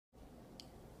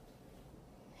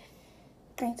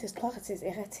Qantas plaatses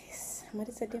eratis. Maar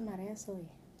dit is de Maria soy.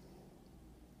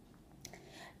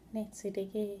 Net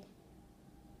sedeke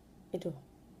edo.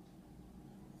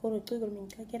 Horo tugur min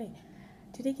ka kere.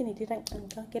 Tideke ni dirang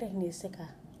ka kere ni seka.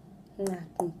 Na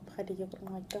kum khadi ke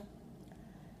kurnaga.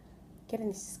 Kere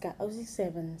ni siska Aussie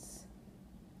Sevens.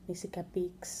 Ni sika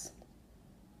Peaks.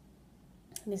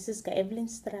 Ni siska Evelyn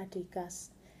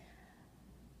Stratikas.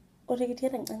 Ore ke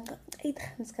dirang ka ai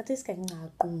trans ka tiska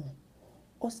ngaku.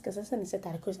 Oscar sasa ni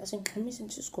setara coisa assim camisa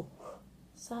Cisco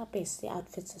sabe se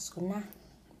outfits Cisco na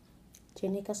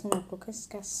jenika sno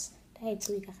kokaskas dai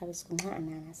tui ka khabis kuna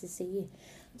ana sisi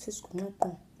Cisco no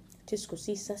ko Cisco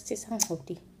sisa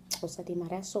hoti osa di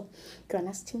maraso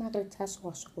kana stima greta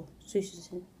so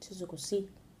suisin Cisco si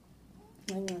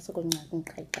nanya so ko ngakun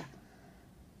kaita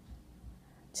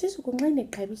Cisco ngane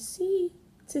kabisi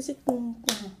Cisco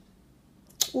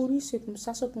uriso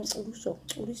kumsaso kum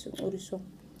uriso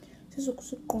C'est ce que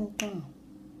je comprends.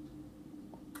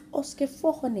 Oske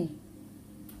volgende.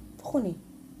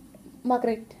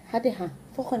 Margaret, hadden ha.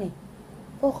 Volgende.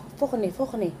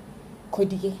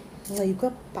 Kodige. Nou, je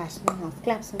kan pas met haar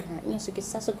klaps en haar. Eerst je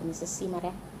sasso kunnen ze zien, maar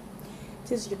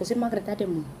het is je kan Margaret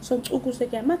hadden mo. Soms ook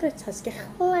zeggen Margaret has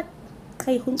gehaald.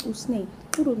 Ga je gewoon oesne.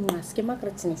 Puro maske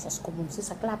Margaret ne sas komen. Ze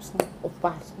sa klaps of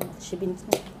pas. Ze bent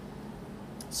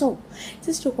So, het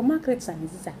is je Margaret zijn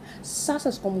is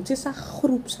sasas komen, het is een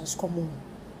groep sas komen.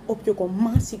 Op je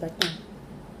massie wat dan.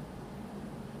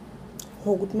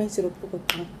 Hoe goed mensen op je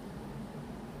kan.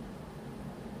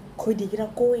 Kooi die gra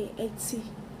kooi etsi.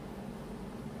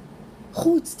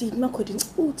 Goed die maar kooi die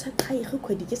uita kai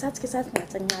kooi die zat na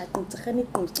tsanga te gani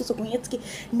kon so kon etski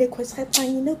ne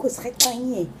kooi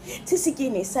schapanye.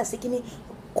 Tisikini sasikini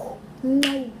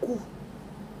nauku.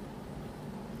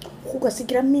 Kuka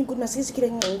sikira mingu masikira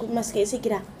ngu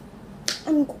masikira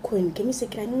angu koin kemi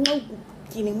sikira ngu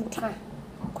kini mutha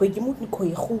koi gimu ni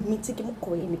koi khu mitsi gimu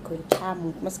koi ni koi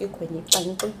chamu maske koi ni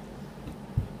panko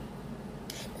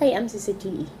ai am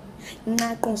sisiti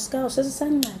na konska osasa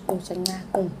na konsa na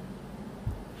kon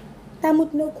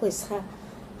tamut no kwesha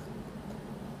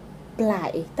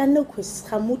plae tan no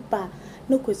kwesha mutba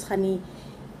no kwesha ni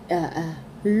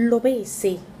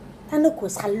lobese tan no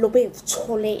kwesha lobe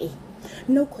chole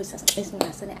no coisa es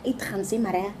ngasane ai transi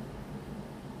mara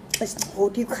es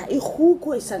hodi ga I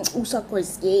go isa usa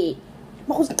koiske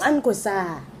magos an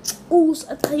koisa us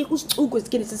atrai us ugos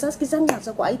ke sasa ke sanga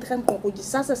sa ko ai tran ko go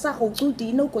sasa sa go tu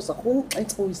di no kosa go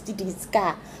entsois di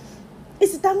diska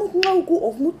is tamut no go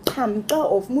of mut tamka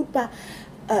of mut ba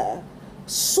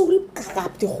surip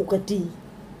kap di go di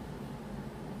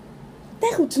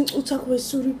ta go tsin utsa ko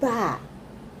surip ba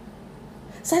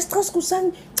Sastras kusang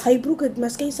ay bruket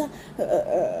maskesa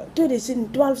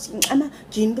 2012 ama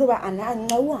jinro ba ana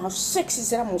ngawa sexy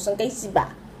sera musang kay siba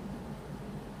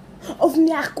of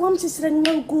ni akwam si sera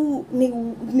ngagu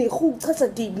ni khu tsasa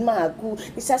di magu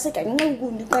isasa ka ngagu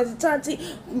ni tsatsi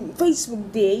Facebook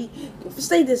day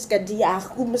status ka di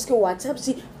aku maske WhatsApp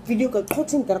si video ka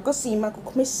khotin ka sima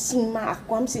ko sima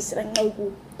akwam si sera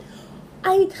ngagu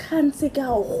ai khanse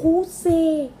ka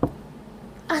khuse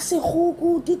ase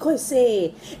gogo di koise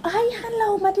ai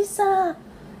hallo madisa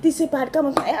dise bad ka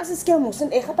mo ai ase ske mo sen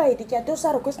e ga ba di ka to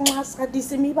sa ro ko mas ga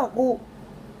dise mi ba go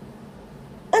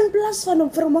in plaas van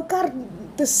om vir mekaar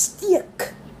te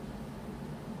steek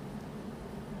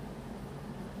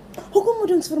hoekom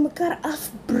moet ons vir mekaar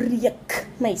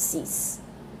afbreek meisies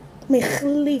my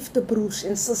geliefde broers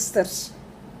en susters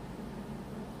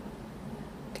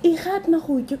ek gaat maar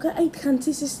goed jy kan uitgaan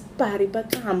sis pari ba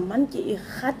man jy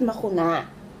gaat maar goed na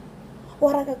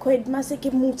ora ka kwed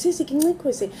maseke mutsi se kinge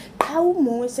kwese tau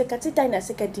mo se ka tsitaina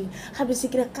se ka di gabe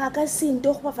se kira ka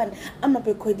sinto go ba fan ama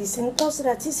be kwedi seng ka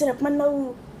sera tsira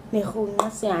manau ne go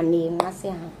ngasiane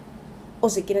o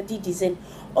se kira di disen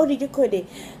o di kwede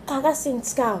ka seng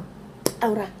ska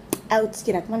aura out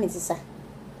kira man isa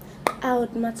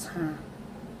out matha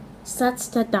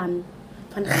satsta dan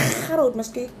van garot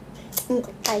maske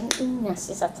kain nya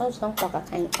se sa tsau sang ka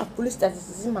kain apulis da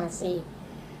se mase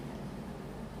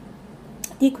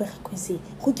ek kwesi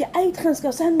go ke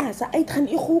uitganska sana sa uitgaan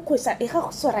ek go kwesa ek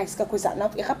ga so raiska kwesa na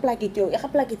ek ga plaketio ek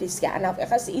ga plaketiska na ek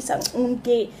ga se isang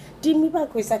unke dimi ba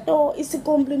kwesa to is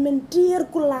komplementeer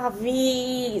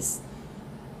kulavis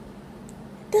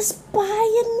dis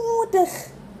baie nodig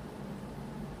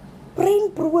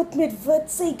bring brood met wit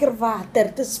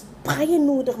suikerwater dis baie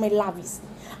nodig my lavies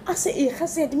as ek ga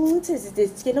sê die mense is dit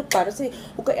skien ook paar sê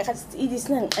ook ek gaan iets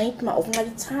nang uit maar of na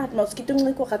die chat maar skiet hom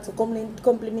net ko gaan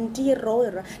komplementeer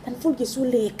roer dan voel jy so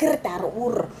lekker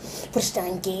daaroor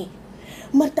verstaan jy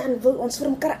maar dan wil ons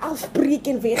vir mekaar afbreek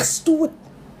en wegstoot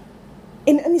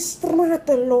En die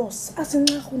strate los, as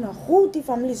nga go na go die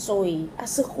family soy,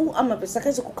 as go ama besa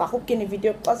ka se go ka go kene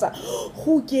video pasa,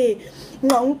 go ke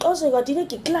nga ngqose ka dile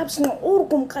ke clubs nga or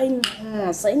kom kain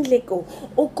sa indleko,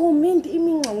 o comment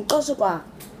imi nga ngqose ka.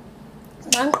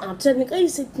 Mang after ni kai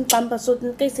se pampa so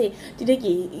ni kai se dile ke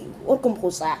or kom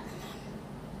go sa.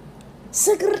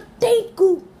 Secretary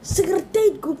ku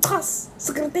pas,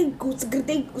 secretary ku.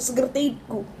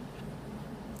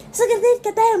 Secretary ka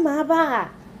tayo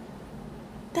maba.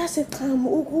 Das ist dran,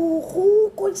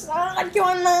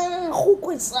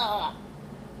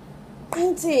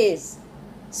 Princess.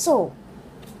 So,